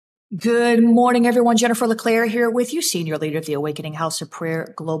Good morning, everyone. Jennifer LeClaire here with you, Senior Leader of the Awakening House of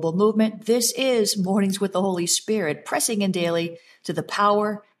Prayer Global Movement. This is Mornings with the Holy Spirit, pressing in daily to the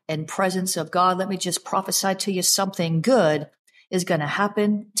power and presence of God. Let me just prophesy to you something good is going to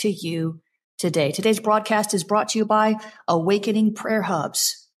happen to you today. Today's broadcast is brought to you by Awakening Prayer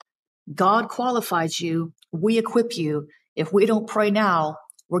Hubs. God qualifies you. We equip you. If we don't pray now,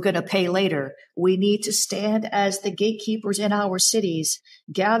 we're going to pay later. We need to stand as the gatekeepers in our cities,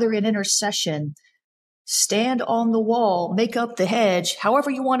 gather in intercession, stand on the wall, make up the hedge, however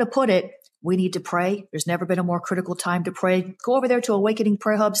you want to put it. We need to pray. There's never been a more critical time to pray. Go over there to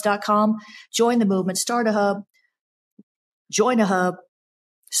awakeningprayerhubs.com, join the movement, start a hub, join a hub,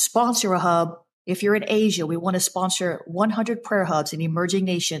 sponsor a hub. If you're in Asia, we want to sponsor 100 prayer hubs in emerging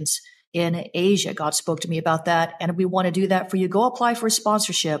nations in Asia. God spoke to me about that, and we want to do that for you. Go apply for a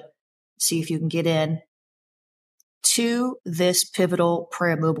sponsorship. See if you can get in to this pivotal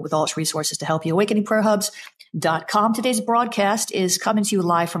prayer movement with all its resources to help you. AwakeningPrayerHubs.com. Today's broadcast is coming to you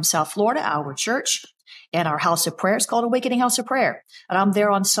live from South Florida, our church and our house of prayer. It's called Awakening House of Prayer. And I'm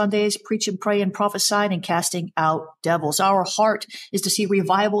there on Sundays preaching, praying, prophesying, and casting out devils. Our heart is to see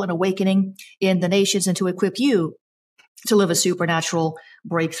revival and awakening in the nations and to equip you to live a supernatural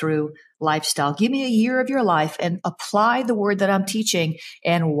breakthrough lifestyle. Give me a year of your life and apply the word that I'm teaching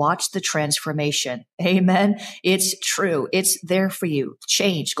and watch the transformation. Amen. It's true. It's there for you.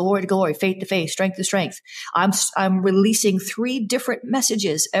 Change, glory to glory, faith to faith, strength to strength. I'm releasing 3 different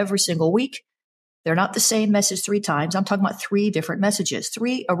messages every single week. They're not the same message 3 times. I'm talking about 3 different messages,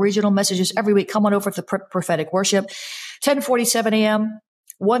 3 original messages every week. Come on over to the prophetic worship, 10:47 a.m.,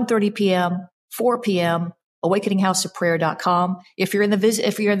 1:30 p.m., 4 p.m., awakeninghouseofprayer.com. If you're in the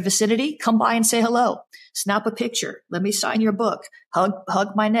vicinity, come by and say hello. Snap a picture. Let me sign your book.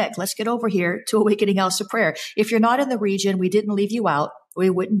 Hug my neck. Let's get over here to Awakening House of Prayer. If you're not in the region, we didn't leave you out. We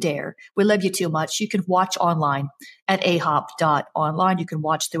wouldn't dare. We love you too much. You can watch online at ahop.online. You can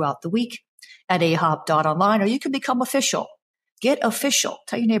watch throughout the week at ahop.online, or you can become official. Get official.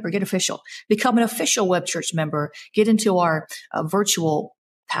 Tell your neighbor, get official. Become an official web church member. Get into our virtual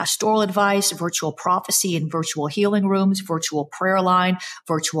pastoral advice, virtual prophecy and virtual healing rooms, virtual prayer line,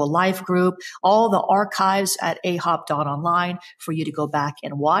 virtual life group, all the archives at ahop.online for you to go back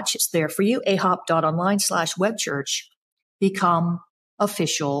and watch. It's there for you, ahop.online/webchurch. Become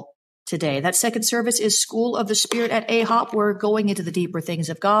official today. That second service is School of the Spirit at AHOP. We're going into the deeper things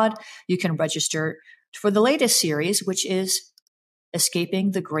of God. You can register for the latest series, which is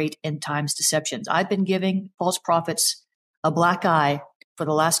Escaping the Great End Times Deceptions. I've been giving false prophets a black eye for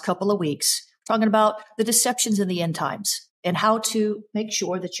the last couple of weeks, talking about the deceptions in the end times and how to make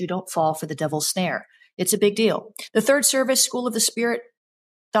sure that you don't fall for the devil's snare. It's a big deal. The third service, School of the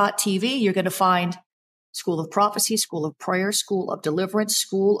Spirit.tv, you're going to find School of Prophecy, School of Prayer, School of Deliverance,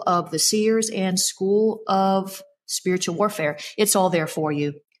 School of the Seers, and School of Spiritual Warfare. It's all there for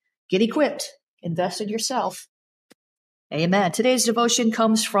you. Get equipped. Invest in yourself. Amen. Today's devotion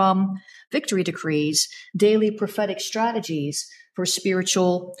comes from Victory Decrees, Daily Prophetic Strategies for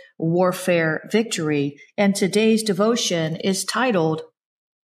Spiritual Warfare Victory. And today's devotion is titled,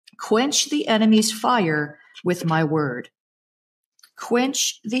 Quench the Enemy's Fire with My Word.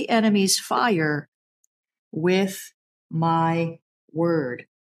 Quench the enemy's fire with my word.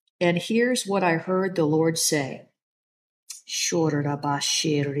 And here's what I heard the Lord say. Here's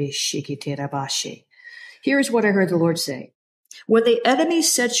what I heard the Lord say. When the enemy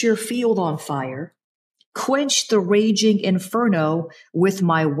sets your field on fire, quench the raging inferno with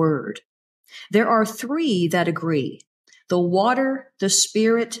my word. There are 3 that agree, the water, the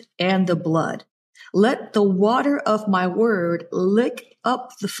spirit, and the blood. Let the water of my word lick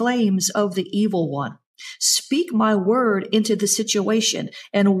up the flames of the evil one. Speak my word into the situation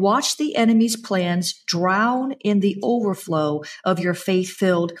and watch the enemy's plans drown in the overflow of your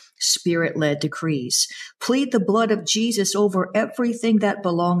faith-filled, spirit-led decrees. Plead the blood of Jesus over everything that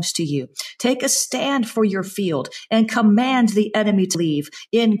belongs to you. Take a stand for your field and command the enemy to leave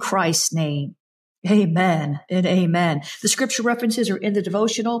in Christ's name. Amen and amen. The scripture references are in the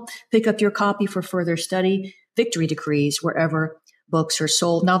devotional. Pick up your copy for further study. Victory Decrees, wherever books are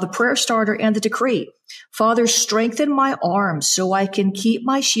sold. Now the prayer starter and the decree. Father, strengthen my arms so I can keep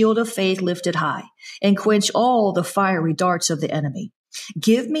my shield of faith lifted high and quench all the fiery darts of the enemy.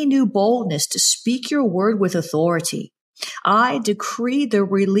 Give me new boldness to speak your word with authority. I decree the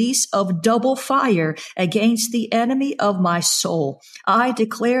release of double fire against the enemy of my soul. I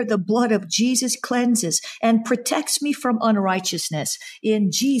declare the blood of Jesus cleanses and protects me from unrighteousness.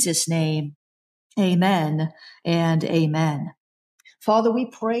 In Jesus' name, amen and amen. Father, we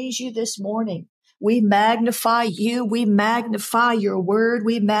praise you this morning. We magnify you. We magnify your word.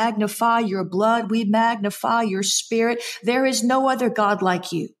 We magnify your blood. We magnify your spirit. There is no other God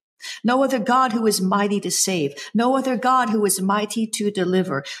like you. No other God who is mighty to save. No other God who is mighty to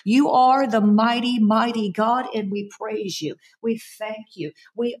deliver. You are the mighty, mighty God, and we praise you. We thank you.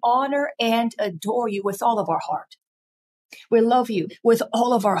 We honor and adore you with all of our heart. We love you with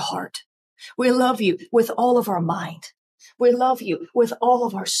all of our heart. We love you with all of our mind. We love you with all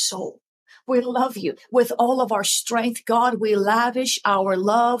of our soul. We love you with all of our strength. God, we lavish our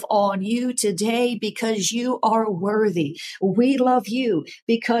love on you today because you are worthy. We love you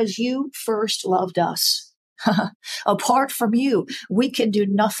because you first loved us. Apart from you, we can do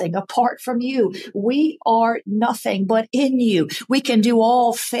nothing. Apart from you, we are nothing, but in you, we can do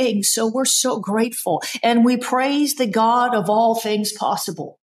all things. So we're so grateful, and we praise the God of all things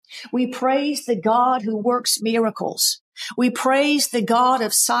possible. We praise the God who works miracles. We praise the God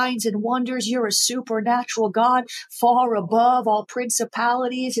of signs and wonders. You're a supernatural God, far above all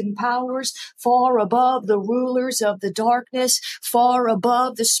principalities and powers, far above the rulers of the darkness, far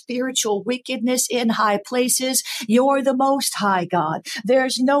above the spiritual wickedness in high places. You're the most high God.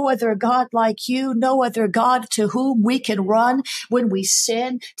 There's no other God like you, no other God to whom we can run when we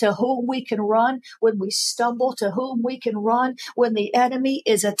sin, to whom we can run when we stumble, to whom we can run when the enemy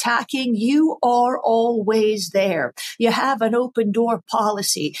is attacking. You are always there. You have an open door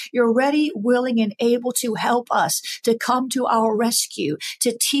policy. You're ready, willing, and able to help us, to come to our rescue,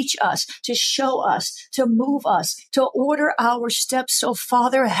 to teach us, to show us, to move us, to order our steps. So,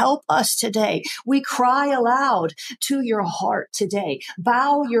 Father, help us today. We cry aloud to your heart today.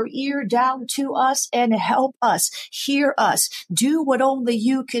 Bow your ear down to us and help us. Hear us. Do what only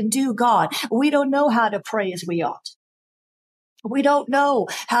you can do, God. We don't know how to pray as we ought. We don't know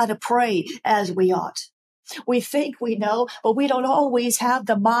how to pray as we ought. We think we know, but we don't always have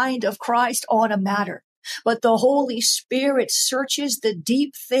the mind of Christ on a matter. But the Holy Spirit searches the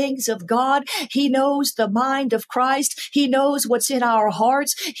deep things of God. He knows the mind of Christ. He knows what's in our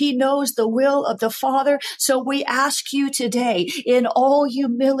hearts. He knows the will of the Father. So we ask you today, in all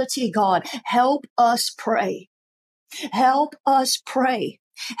humility, God, help us pray. Help us pray.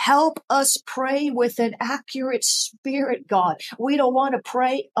 Help us pray with an accurate spirit, God. We don't want to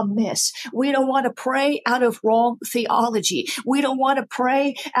pray amiss. We don't want to pray out of wrong theology. We don't want to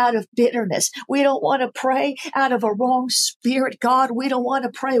pray out of bitterness. We don't want to pray out of a wrong spirit, God. We don't want to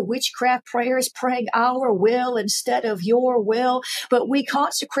pray witchcraft prayers, praying our will instead of your will. But we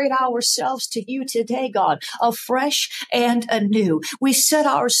consecrate ourselves to you today, God, afresh and anew. We set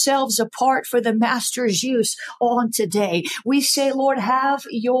ourselves apart for the Master's use on today. We say, Lord, have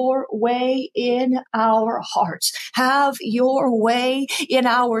your way in our hearts. Have your way in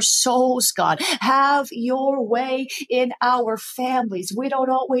our souls, God. Have your way in our families. We don't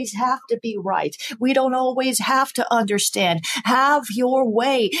always have to be right. We don't always have to understand. Have your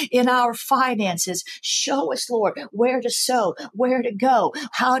way in our finances. Show us, Lord, where to sow, where to go,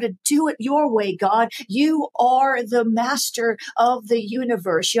 how to do it your way, God. You are the master of the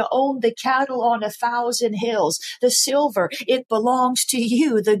universe. You own the cattle on 1,000 hills. The silver, it belongs to you.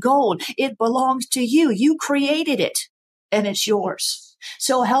 The gold, it belongs to you. You created it, and it's yours.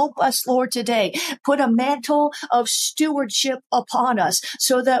 So help us, Lord, today. Put a mantle of stewardship upon us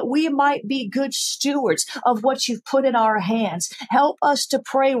so that we might be good stewards of what you've put in our hands. Help us to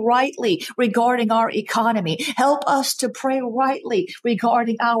pray rightly regarding our economy. Help us to pray rightly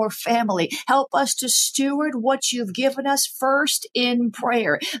regarding our family. Help us to steward what you've given us first in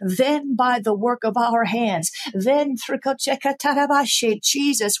prayer, then by the work of our hands, then through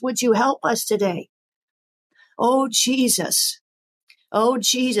Jesus, would you help us today? Oh, Jesus. Oh,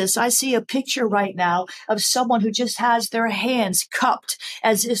 Jesus, I see a picture right now of someone who just has their hands cupped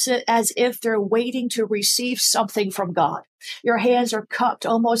as if they're waiting to receive something from God. Your hands are cupped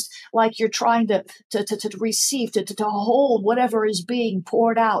almost like you're trying to receive, to hold whatever is being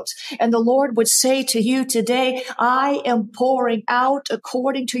poured out. And the Lord would say to you today, I am pouring out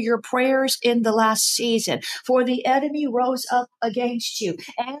according to your prayers in the last season. For the enemy rose up against you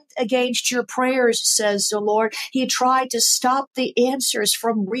and against your prayers, says the Lord. He tried to stop the answers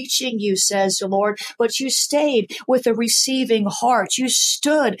from reaching you, says the Lord, but you stayed with a receiving heart. You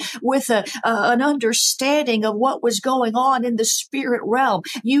stood with an understanding of what was going on on in the spirit realm.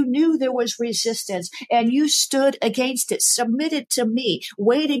 You knew there was resistance and you stood against it, submitted to me,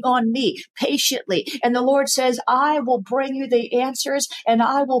 waiting on me patiently. And the Lord says, I will bring you the answers and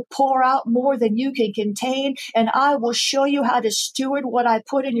I will pour out more than you can contain. And I will show you how to steward what I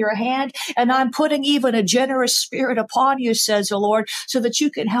put in your hand. And I'm putting even a generous spirit upon you, says the Lord, so that you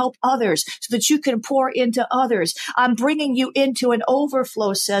can help others, so that you can pour into others. I'm bringing you into an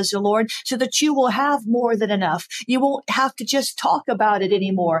overflow, says the Lord, so that you will have more than enough. You won't have to just talk about it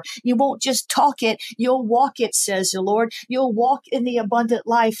anymore. You won't just talk it. You'll walk it, says the Lord. You'll walk in the abundant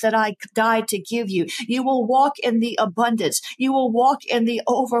life that I died to give you. You will walk in the abundance. You will walk in the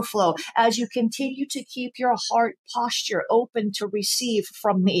overflow as you continue to keep your heart posture open to receive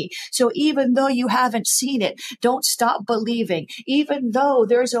from me. So even though you haven't seen it, don't stop believing. Even though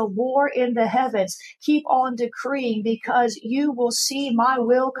there's a war in the heavens, keep on decreeing, because you will see my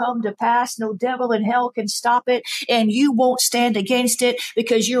will come to pass. No devil in hell can stop it, and you won't stand against it,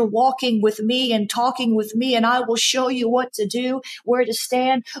 because you're walking with me and talking with me, and I will show you what to do, where to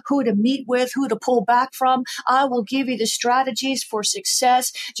stand, who to meet with, who to pull back from. I will give you the strategies for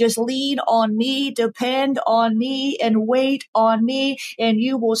success. Just lean on me, depend on me, and wait on me, and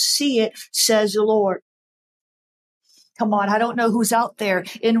you will see it, says the Lord. Come on, I don't know who's out there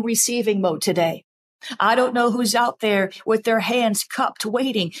in receiving mode today. I don't know who's out there with their hands cupped,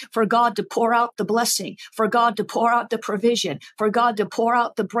 waiting for God to pour out the blessing, for God to pour out the provision, for God to pour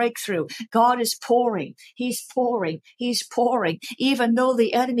out the breakthrough. God is pouring. He's pouring. He's pouring. Even though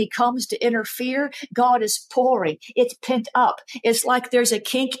the enemy comes to interfere, God is pouring. It's pent up. It's like there's a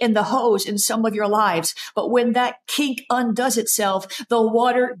kink in the hose in some of your lives. But when that kink undoes itself, the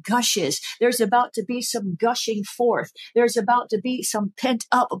water gushes. There's about to be some gushing forth. There's about to be some pent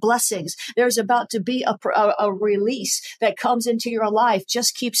up blessings. There's about to be a release that comes into your life.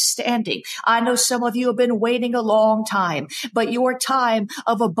 Just keep standing. I know some of you have been waiting a long time, but your time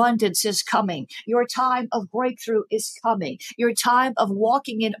of abundance is coming. Your time of breakthrough is coming. Your time of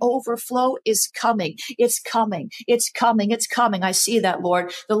walking in overflow is coming. It's coming. It's coming. It's coming. I see that,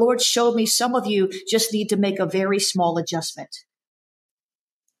 Lord. The Lord showed me some of you just need to make a very small adjustment.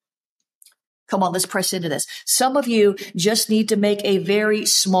 Come on, let's press into this. Some of you just need to make a very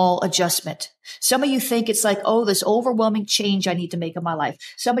small adjustment. Some of you think it's like, oh, this overwhelming change I need to make in my life.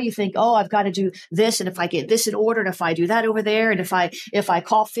 Some of you think, oh, I've got to do this. And if I get this in order, and if I do that over there, and if I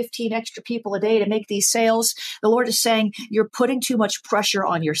call 15 extra people a day to make these sales, the Lord is saying you're putting too much pressure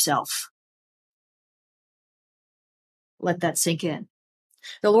on yourself. Let that sink in.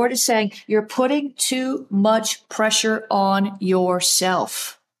 The Lord is saying you're putting too much pressure on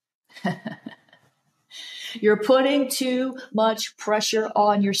yourself. You're putting too much pressure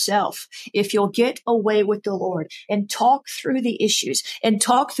on yourself. If you'll get away with the Lord and talk through the issues and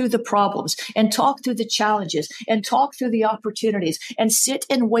talk through the problems and talk through the challenges and talk through the opportunities and sit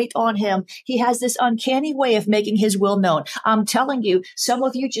and wait on Him, He has this uncanny way of making His will known. I'm telling you, some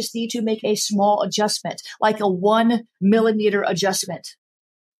of you just need to make a small adjustment, like a 1 millimeter adjustment.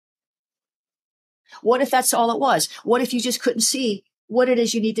 What if that's all it was? What if you just couldn't see what it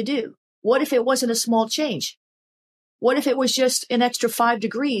is you need to do? What if it wasn't a small change? What if it was just an extra 5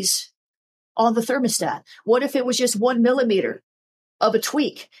 degrees on the thermostat? What if it was just 1 millimeter of a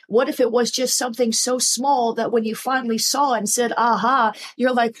tweak? What if it was just something so small that when you finally saw it and said, aha,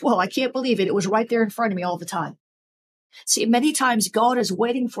 you're like, whoa, I can't believe it. It was right there in front of me all the time. See, many times God is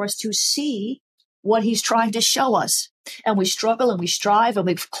waiting for us to see what He's trying to show us. And we struggle and we strive and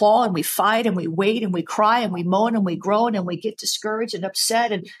we claw and we fight and we wait and we cry and we moan and we groan and we get discouraged and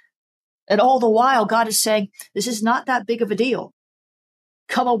upset. And all the while, God is saying, this is not that big of a deal.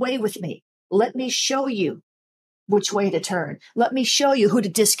 Come away with me. Let me show you which way to turn. Let me show you who to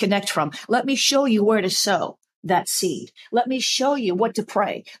disconnect from. Let me show you where to sow that seed. Let me show you what to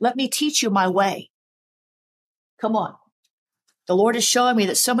pray. Let me teach you my way. Come on. The Lord is showing me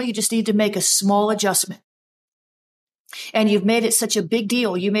that some of you just need to make a small adjustment. And you've made it such a big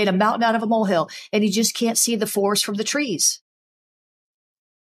deal. You made a mountain out of a molehill, and you just can't see the forest from the trees.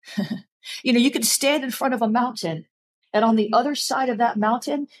 You know, you can stand in front of a mountain, and on the other side of that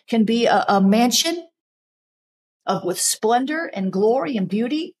mountain can be a mansion with splendor and glory and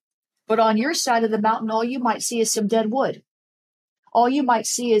beauty. But on your side of the mountain, all you might see is some dead wood. All you might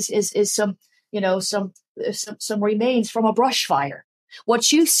see is some, some remains from a brush fire.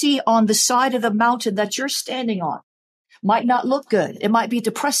 What you see on the side of the mountain that you're standing on might not look good. It might be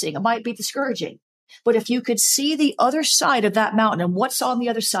depressing. It might be discouraging. But if you could see the other side of that mountain and what's on the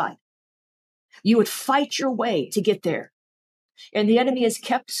other side, you would fight your way to get there. And the enemy has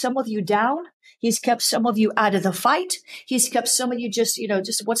kept some of you down. He's kept some of you out of the fight. He's kept some of you just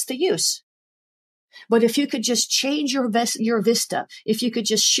what's the use? But if you could just change your vista, if you could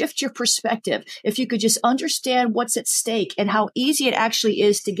just shift your perspective, if you could just understand what's at stake and how easy it actually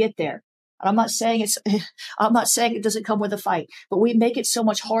is to get there. I'm not saying I'm not saying it doesn't come with a fight, but we make it so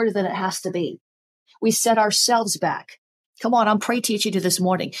much harder than it has to be. We set ourselves back. Come on, I'm pray teaching you this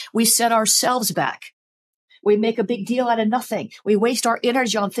morning. We set ourselves back. We make a big deal out of nothing. We waste our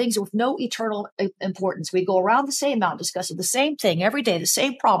energy on things with no eternal importance. We go around the same mountain discussing the same thing every day, the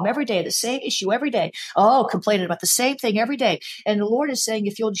same problem every day, the same issue every day. Oh, complaining about the same thing every day. And the Lord is saying,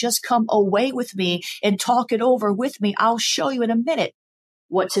 if you'll just come away with me and talk it over with me, I'll show you in a minute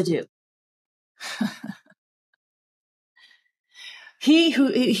what to do.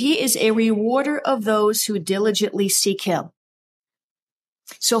 He is a rewarder of those who diligently seek him.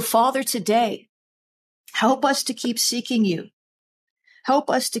 So Father, today, help us to keep seeking you. Help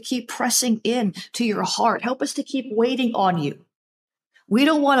us to keep pressing in to your heart. Help us to keep waiting on you. We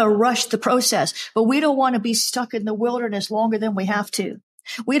don't want to rush the process, but we don't want to be stuck in the wilderness longer than we have to.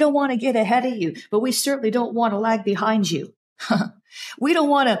 We don't want to get ahead of you, but we certainly don't want to lag behind you. We don't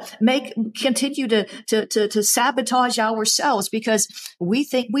want to continue to sabotage ourselves because we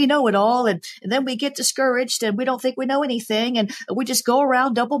think we know it all. And then we get discouraged and we don't think we know anything. And we just go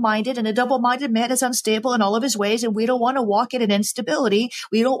around double-minded, and a double-minded man is unstable in all of his ways. And we don't want to walk in an instability.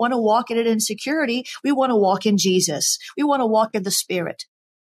 We don't want to walk in an insecurity. We want to walk in Jesus. We want to walk in the Spirit.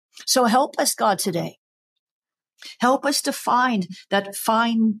 So help us, God, today. Help us to find that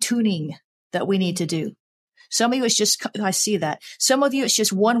fine tuning that we need to do. Some of you, it's just, I see that. Some of you, it's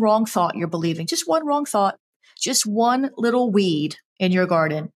just one wrong thought you're believing. Just one wrong thought. Just one little weed in your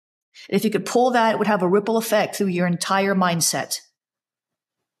garden. If you could pull that, it would have a ripple effect through your entire mindset.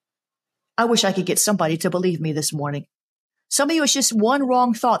 I wish I could get somebody to believe me this morning. Some of you, it's just one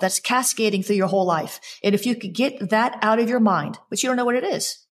wrong thought that's cascading through your whole life. And if you could get that out of your mind, but you don't know what it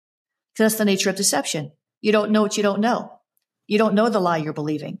is, because that's the nature of deception. You don't know what you don't know. You don't know the lie you're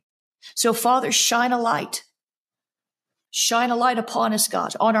believing. So Father, shine a light. Shine a light upon us,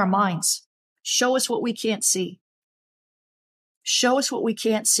 God, on our minds. Show us what we can't see. Show us what we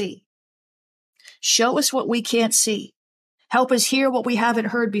can't see. Show us what we can't see. Help us hear what we haven't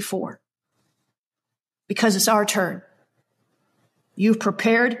heard before. Because it's our turn. You've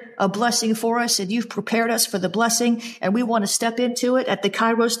prepared a blessing for us, and you've prepared us for the blessing, and we want to step into it at the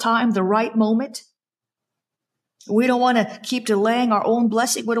Kairos time, the right moment. We don't want to keep delaying our own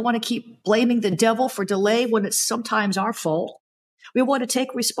blessing. We don't want to keep blaming the devil for delay when it's sometimes our fault. We want to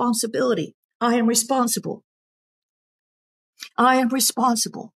take responsibility. I am responsible. I am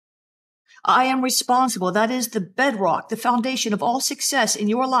responsible. I am responsible. That is the bedrock, the foundation of all success in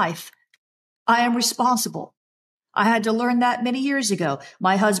your life. I am responsible. I had to learn that many years ago.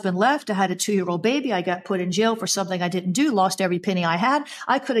 My husband left. I had a 2-year-old baby. I got put in jail for something I didn't do, lost every penny I had.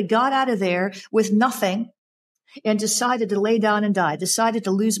 I could have got out of there with nothing and decided to lay down and die, decided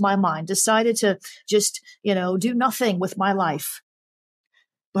to lose my mind, decided to just, do nothing with my life.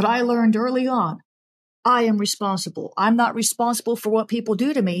 But I learned early on, I am responsible. I'm not responsible for what people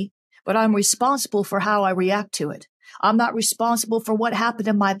do to me, but I'm responsible for how I react to it. I'm not responsible for what happened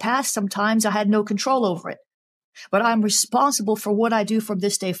in my past. Sometimes I had no control over it. But I'm responsible for what I do from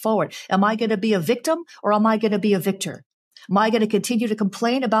this day forward. Am I going to be a victim or am I going to be a victor? Am I going to continue to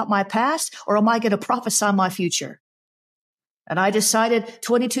complain about my past or am I going to prophesy my future? And I decided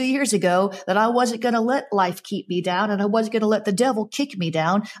 22 years ago that I wasn't going to let life keep me down and I wasn't going to let the devil kick me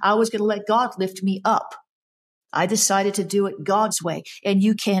down. I was going to let God lift me up. I decided to do it God's way, and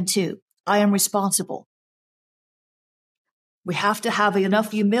you can too. I am responsible. We have to have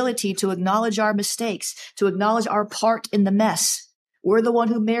enough humility to acknowledge our mistakes, to acknowledge our part in the mess. We're the one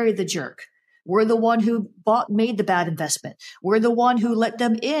who married the jerk. We're the one who made the bad investment. We're the one who let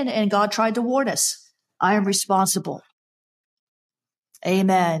them in and God tried to warn us. I am responsible.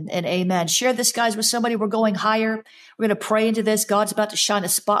 Amen and amen. Share this, guys, with somebody. We're going higher. We're going to pray into this. God's about to shine a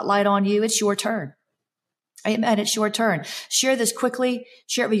spotlight on you. It's your turn. Amen. It's your turn. Share this quickly.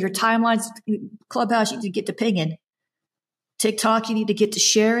 Share it with your timelines. Clubhouse, you need to get to pinging. TikTok, you need to get to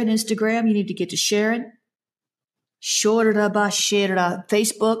sharing. Instagram, you need to get to sharing. Facebook,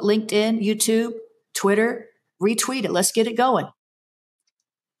 LinkedIn, YouTube, Twitter. Retweet it. Let's get it going.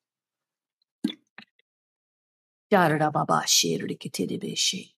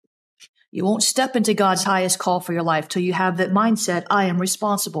 You won't step into God's highest call for your life till you have that mindset, I am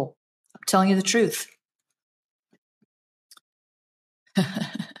responsible. I'm telling you the truth.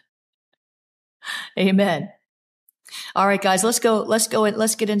 Amen. All right, guys, let's go. Let's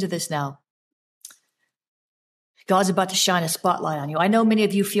get into this now. God's about to shine a spotlight on you. I know many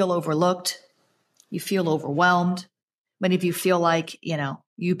of you feel overlooked. You feel overwhelmed. Many of you feel like, you're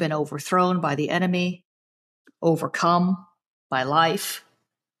You've been overthrown by the enemy, overcome by life.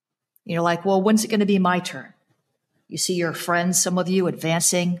 You're like, well, when's it going to be my turn? You see your friends, some of you,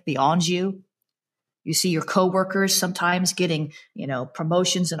 advancing beyond you. You see your coworkers sometimes getting,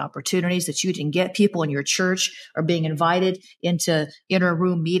 promotions and opportunities that you didn't get. People in your church are being invited into inner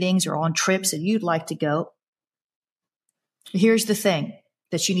room meetings or on trips that you'd like to go. Here's the thing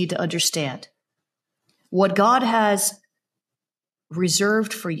that you need to understand. What God has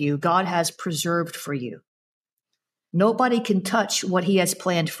reserved for you, God has preserved for you. Nobody can touch what he has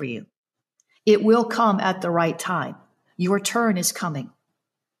planned for you. It will come at the right time. Your turn is coming.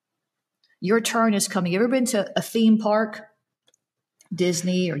 Your turn is coming. You ever been to a theme park,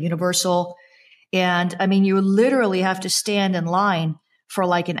 Disney or Universal? And you literally have to stand in line for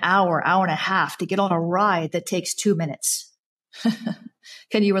like an hour, hour and a half to get on a ride that takes 2 minutes.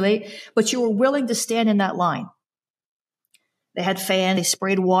 Can you relate? But you were willing to stand in that line. They had fans, they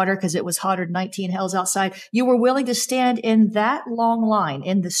sprayed water because it was hotter than 19 hells outside. You were willing to stand in that long line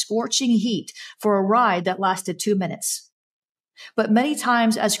in the scorching heat for a ride that lasted 2 minutes. But many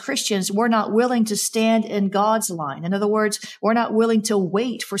times as Christians, we're not willing to stand in God's line. In other words, we're not willing to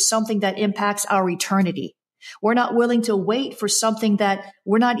wait for something that impacts our eternity. We're not willing to wait for something that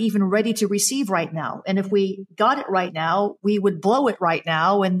we're not even ready to receive right now. And if we got it right now, we would blow it right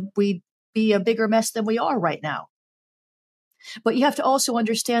now and we'd be a bigger mess than we are right now. But you have to also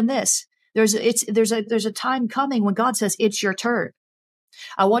understand this. There's a time coming when God says, it's your turn.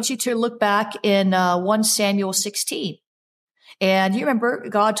 I want you to look back in 1 Samuel 16. And you remember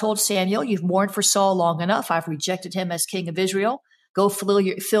God told Samuel, you've mourned for Saul long enough. I've rejected him as king of Israel. Go fill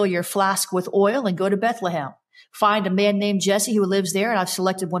your flask with oil and go to Bethlehem. Find a man named Jesse who lives there, and I've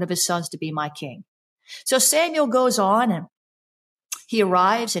selected one of his sons to be my king. So Samuel goes on and he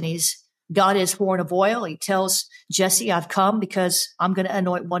arrives and he's got his horn of oil. He tells Jesse, I've come because I'm going to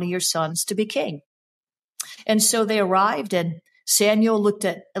anoint one of your sons to be king. And so they arrived and Samuel looked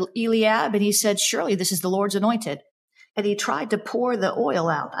at Eliab and he said, surely this is the Lord's anointed. And he tried to pour the oil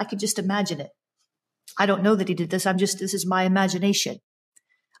out. I could just imagine it. I don't know that he did this. This is my imagination.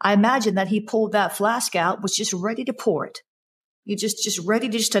 I imagine that he pulled that flask out, was just ready to pour it. You just ready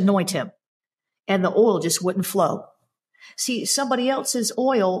to just anoint him. And the oil just wouldn't flow. See, somebody else's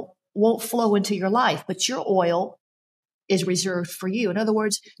oil won't flow into your life, but your oil is reserved for you. In other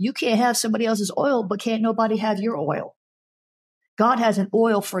words, you can't have somebody else's oil, but can't nobody have your oil. God has an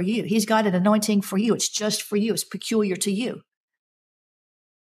oil for you. He's got an anointing for you. It's just for you. It's peculiar to you.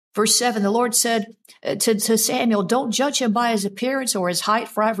 Verse 7, the Lord said to Samuel, don't judge him by his appearance or his height,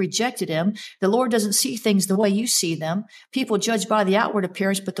 for I've rejected him. The Lord doesn't see things the way you see them. People judge by the outward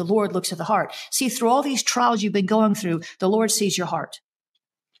appearance, but the Lord looks at the heart. See, through all these trials you've been going through, the Lord sees your heart.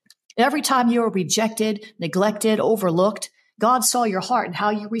 Every time you were rejected, neglected, overlooked, God saw your heart and how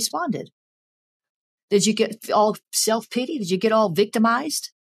you responded. Did you get all self-pity? Did you get all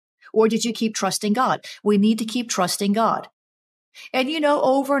victimized? Or did you keep trusting God? We need to keep trusting God. And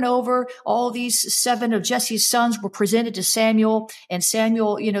over and over, all these 7 of Jesse's sons were presented to Samuel. And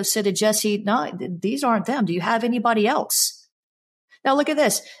Samuel, said to Jesse, no, these aren't them. Do you have anybody else? Now look at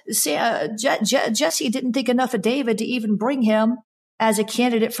this. Jesse didn't think enough of David to even bring him as a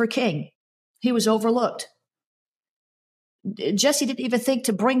candidate for king. He was overlooked. Jesse didn't even think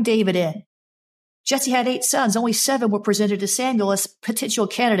to bring David in. Jesse had 8 sons. Only 7 were presented to Samuel as potential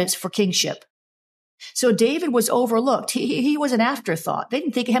candidates for kingship. So David was overlooked. He was an afterthought. They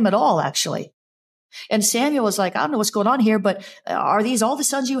didn't think of him at all, actually. And Samuel was like, I don't know what's going on here, but are these all the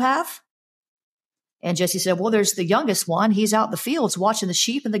sons you have? And Jesse said, well, there's the youngest one. He's out in the fields watching the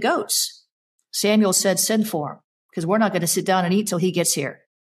sheep and the goats. Samuel said, send for him, because we're not going to sit down and eat till he gets here.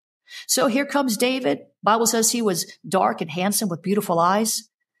 So here comes David. Bible says he was dark and handsome with beautiful eyes.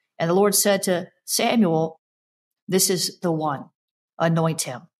 And the Lord said to Samuel, this is the one. Anoint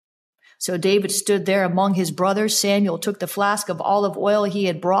him. So David stood there among his brothers. Samuel took the flask of olive oil he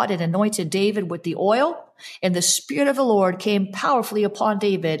had brought and anointed David with the oil. And the Spirit of the Lord came powerfully upon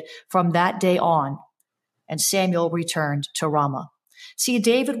David from that day on. And Samuel returned to Ramah. See,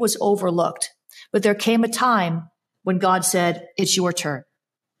 David was overlooked, but there came a time when God said, it's your turn.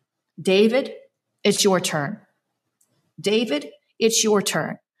 David, it's your turn. David, it's your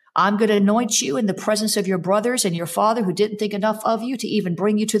turn. I'm going to anoint you in the presence of your brothers and your father who didn't think enough of you to even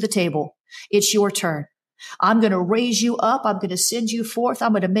bring you to the table. It's your turn. I'm going to raise you up. I'm going to send you forth.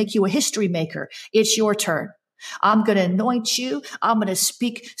 I'm going to make you a history maker. It's your turn. I'm going to anoint you. I'm going to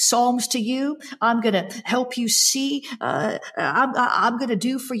speak psalms to you. I'm going to help you see. I'm going to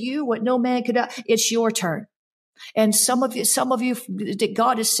do for you what no man could do. It's your turn. And some of you,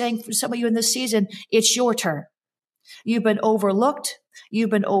 God is saying for some of you in this season, it's your turn. You've been overlooked. You've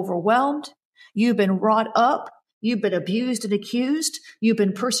been overwhelmed. You've been wrought up. You've been abused and accused. You've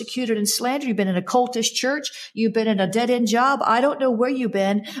been persecuted and slandered. You've been in a cultish church. You've been in a dead-end job. I don't know where you've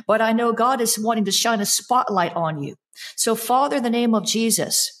been, but I know God is wanting to shine a spotlight on you. So, Father, in the name of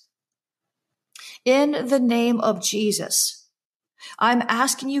Jesus, in the name of Jesus, I'm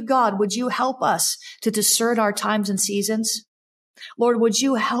asking you, God, would you help us to discern our times and seasons? Lord, would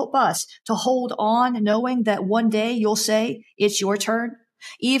you help us to hold on knowing that one day you'll say, it's your turn?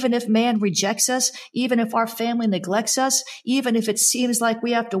 Even if man rejects us, even if our family neglects us, even if it seems like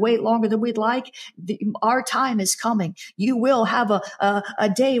we have to wait longer than we'd like, our time is coming. You will have a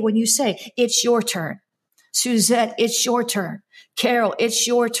day when you say, it's your turn. Suzette, it's your turn. Carol, it's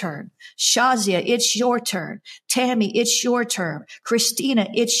your turn. Shazia, it's your turn. Tammy, it's your turn. Christina,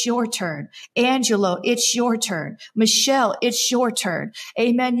 it's your turn. Angelo, it's your turn. Michelle, it's your turn.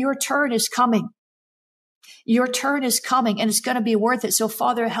 Amen. Your turn is coming. Your turn is coming and it's going to be worth it. So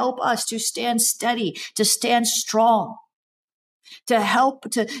Father, help us to stand steady, to stand strong, to help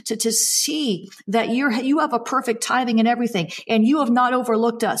to see that you have a perfect timing in everything and you have not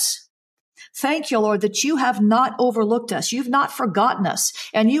overlooked us. Thank you, Lord, that you have not overlooked us. You've not forgotten us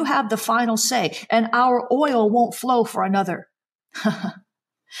and you have the final say and our oil won't flow for another.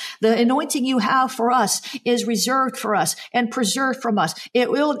 The anointing you have for us is reserved for us and preserved from us.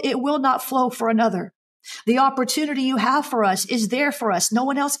 It will not flow for another. The opportunity you have for us is there for us. No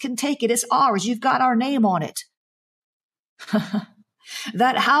one else can take it. It's ours. You've got our name on it.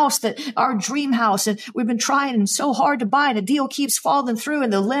 That house, that our dream house, and we've been trying so hard to buy, and the deal keeps falling through,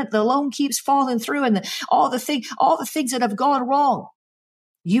 and the loan keeps falling through, and all the things that have gone wrong.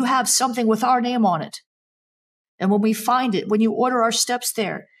 You have something with our name on it. And when we find it, when you order our steps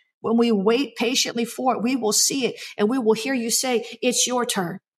there, when we wait patiently for it, we will see it, and we will hear you say, it's your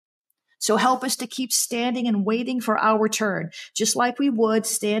turn. So help us to keep standing and waiting for our turn, just like we would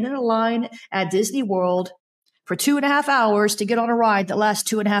stand in a line at Disney World for 2.5 hours to get on a ride that lasts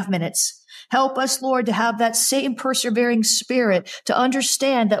 2.5 minutes. Help us, Lord, to have that same persevering spirit, to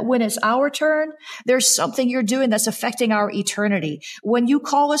understand that when it's our turn, there's something you're doing that's affecting our eternity. When you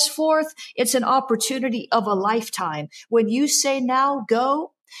call us forth, it's an opportunity of a lifetime. When you say now,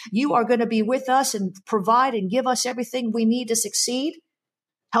 go, you are going to be with us and provide and give us everything we need to succeed.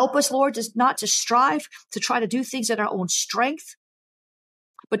 Help us, Lord, not to strive to try to do things at our own strength,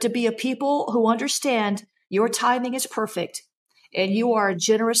 but to be a people who understand your timing is perfect and you are a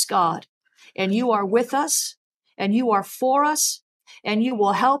generous God and you are with us and you are for us and you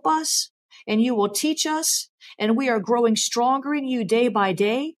will help us and you will teach us and we are growing stronger in you day by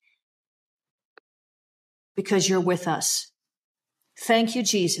day because you're with us. Thank you,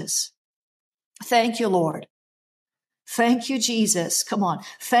 Jesus. Thank you, Lord. Thank you, Jesus. Come on.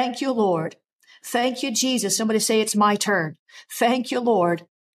 Thank you, Lord. Thank you, Jesus. Somebody say, it's my turn. Thank you, Lord.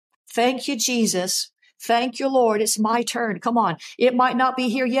 Thank you, Jesus. Thank you, Lord. It's my turn. Come on. It might not be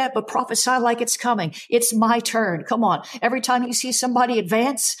here yet, but prophesy like it's coming. It's my turn. Come on. Every time you see somebody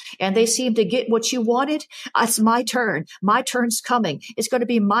advance and they seem to get what you wanted, it's my turn. My turn's coming. It's going to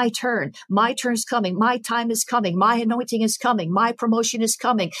be my turn. My turn's coming. My time is coming. My anointing is coming. My promotion is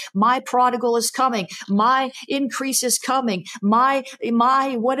coming. My prodigal is coming. My increase is coming. My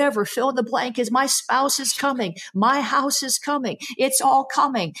whatever, fill in the blank is my spouse is coming. My house is coming. It's all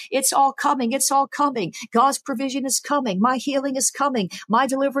coming. It's all coming. It's all coming. God's provision is coming. My healing is coming. My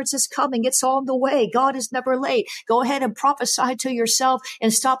deliverance is coming. It's on the way. God is never late. Go ahead and prophesy to yourself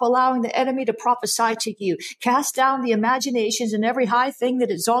and stop allowing the enemy to prophesy to you. Cast down the imaginations and every high thing that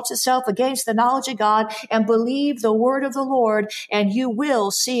exalts itself against the knowledge of God and believe the word of the Lord, and you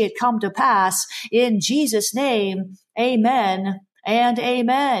will see it come to pass in Jesus' name. Amen and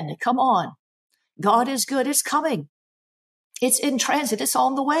amen. Come on. God is good. It's coming. It's in transit. It's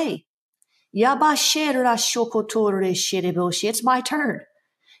on the way. It's my turn.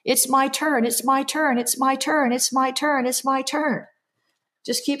 It's my turn. It's my turn. It's my turn. It's my turn. It's my turn.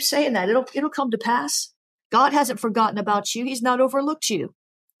 Just keep saying that. It'll come to pass. God hasn't forgotten about you. He's not overlooked you.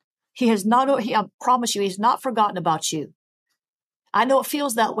 I promise you, he's not forgotten about you. I know it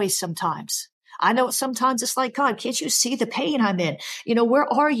feels that way sometimes. I know sometimes it's like, God, can't you see the pain I'm in? Where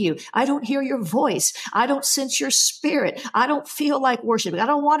are you? I don't hear your voice. I don't sense your spirit. I don't feel like worshiping. I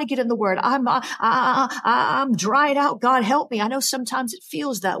don't want to get in the word. I'm dried out. God, help me. I know sometimes it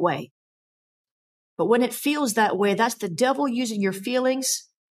feels that way. But when it feels that way, that's the devil using your feelings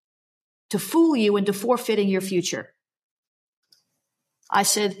to fool you into forfeiting your future. I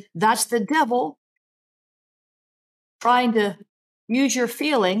said, that's the devil trying to use your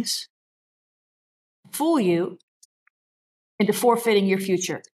feelings, fool you into forfeiting your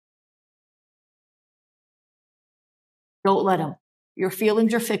future. Don't let them. Your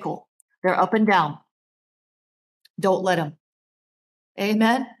feelings are fickle. They're up and down. Don't let them.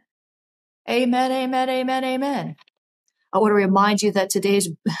 Amen. Amen, amen, amen, amen. I want to remind you that today's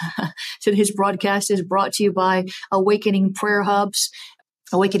broadcast is brought to you by Awakening Prayer Hubs,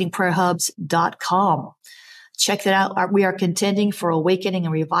 awakeningprayerhubs.com. Check that out. We are contending for awakening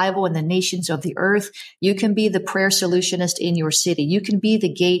and revival in the nations of the earth. You can be the prayer solutionist in your city. You can be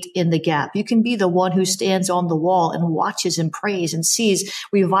the gate in the gap. You can be the one who stands on the wall and watches and prays and sees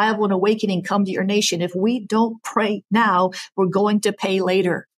revival and awakening come to your nation. If we don't pray now, we're going to pay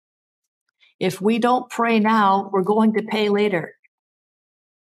later. If we don't pray now, we're going to pay later.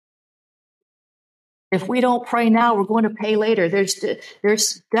 If we don't pray now, we're going to pay later. There's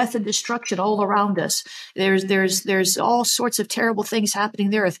death and destruction all around us. There's all sorts of terrible things happening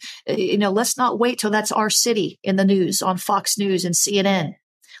there. Let's not wait till that's our city in the news on Fox News and CNN.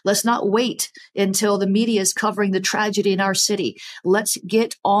 Let's not wait until the media is covering the tragedy in our city. Let's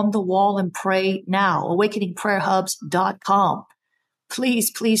get on the wall and pray now. AwakeningPrayerHubs.com.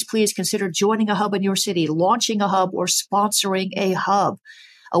 Please, please, please consider joining a hub in your city, launching a hub, or sponsoring a hub.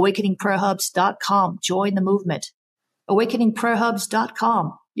 AwakeningPrayerHubs.com. Join the movement.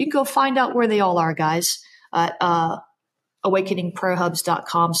 AwakeningPrayerHubs.com. You can go find out where they all are, guys, at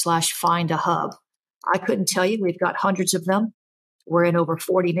AwakeningPrayerHubs.com/find a hub. I couldn't tell you. We've got hundreds of them. We're in over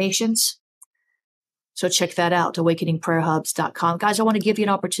 40 nations. So check that out, awakeningprayerhubs.com. Guys, I want to give you an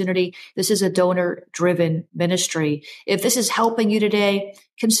opportunity. This is a donor-driven ministry. If this is helping you today,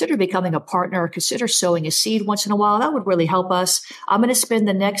 consider becoming a partner or consider sowing a seed once in a while. That would really help us. I'm going to spend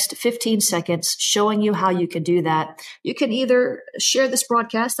the next 15 seconds showing you how you can do that. You can either share this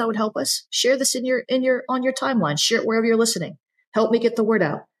broadcast. That would help us. Share this on your timeline. Share it wherever you're listening. Help me get the word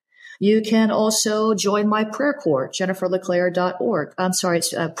out. You can also join my prayer corps, jenniferleclaire.org. I'm sorry,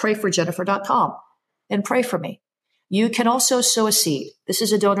 it's prayforjennifer.com. And pray for me. You can also sow a seed. This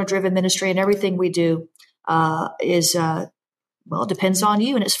is a donor-driven ministry, and everything we do depends on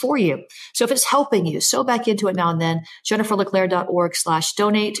you, and it's for you. So if it's helping you, sow back into it now and then.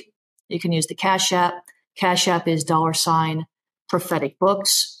 JenniferLeClaire.org/donate. You can use the Cash App. Cash App is $prophetic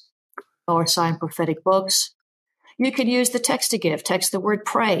books. $prophetic books. You can use the text to give. Text the word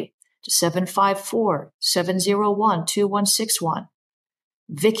pray to 754-701-2161.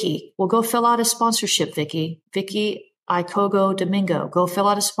 Vicky, well, go fill out a sponsorship, Vicky. Vicky Ikogo Domingo. Go fill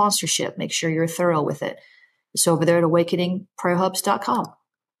out a sponsorship. Make sure you're thorough with it. It's over there at awakeningprayerhubs.com.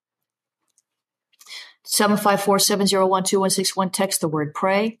 754-701-2161. Text the word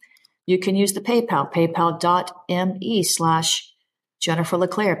pray. You can use the PayPal, paypal.me/Jennifer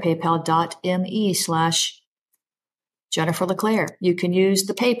LeClaire, paypal.me/Jennifer LeClaire. You can use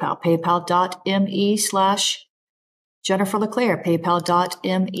the PayPal, paypal.me/Jennifer LeClaire,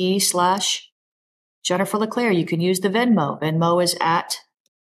 paypal.me/Jennifer LeClaire. You can use the Venmo. Venmo is at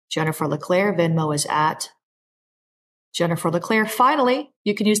Jennifer LeClaire. Venmo is at Jennifer LeClaire. Finally,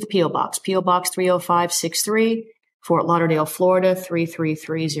 you can use the P.O. Box. P.O. Box 30563, Fort Lauderdale, Florida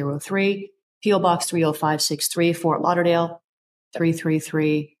 33303. P.O. Box 30563, Fort Lauderdale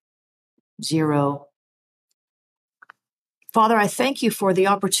 33303. Father, I thank you for the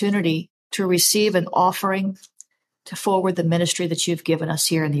opportunity to receive an offering to forward the ministry that you've given us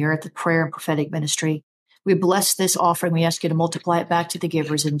here in the earth, the prayer and prophetic ministry. We bless this offering. We ask you to multiply it back to the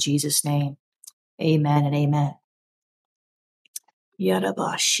givers in Jesus' name. Amen and amen.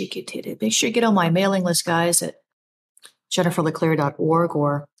 Make sure you get on my mailing list, guys, at jenniferleclaire.org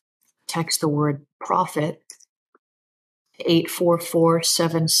or text the word prophet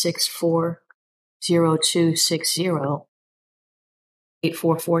 844-764-0260.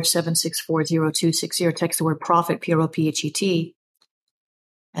 844-764-0260. Text the word prophet, PROPHET,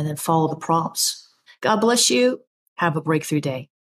 and then follow the prompts. God bless you. Have a breakthrough day.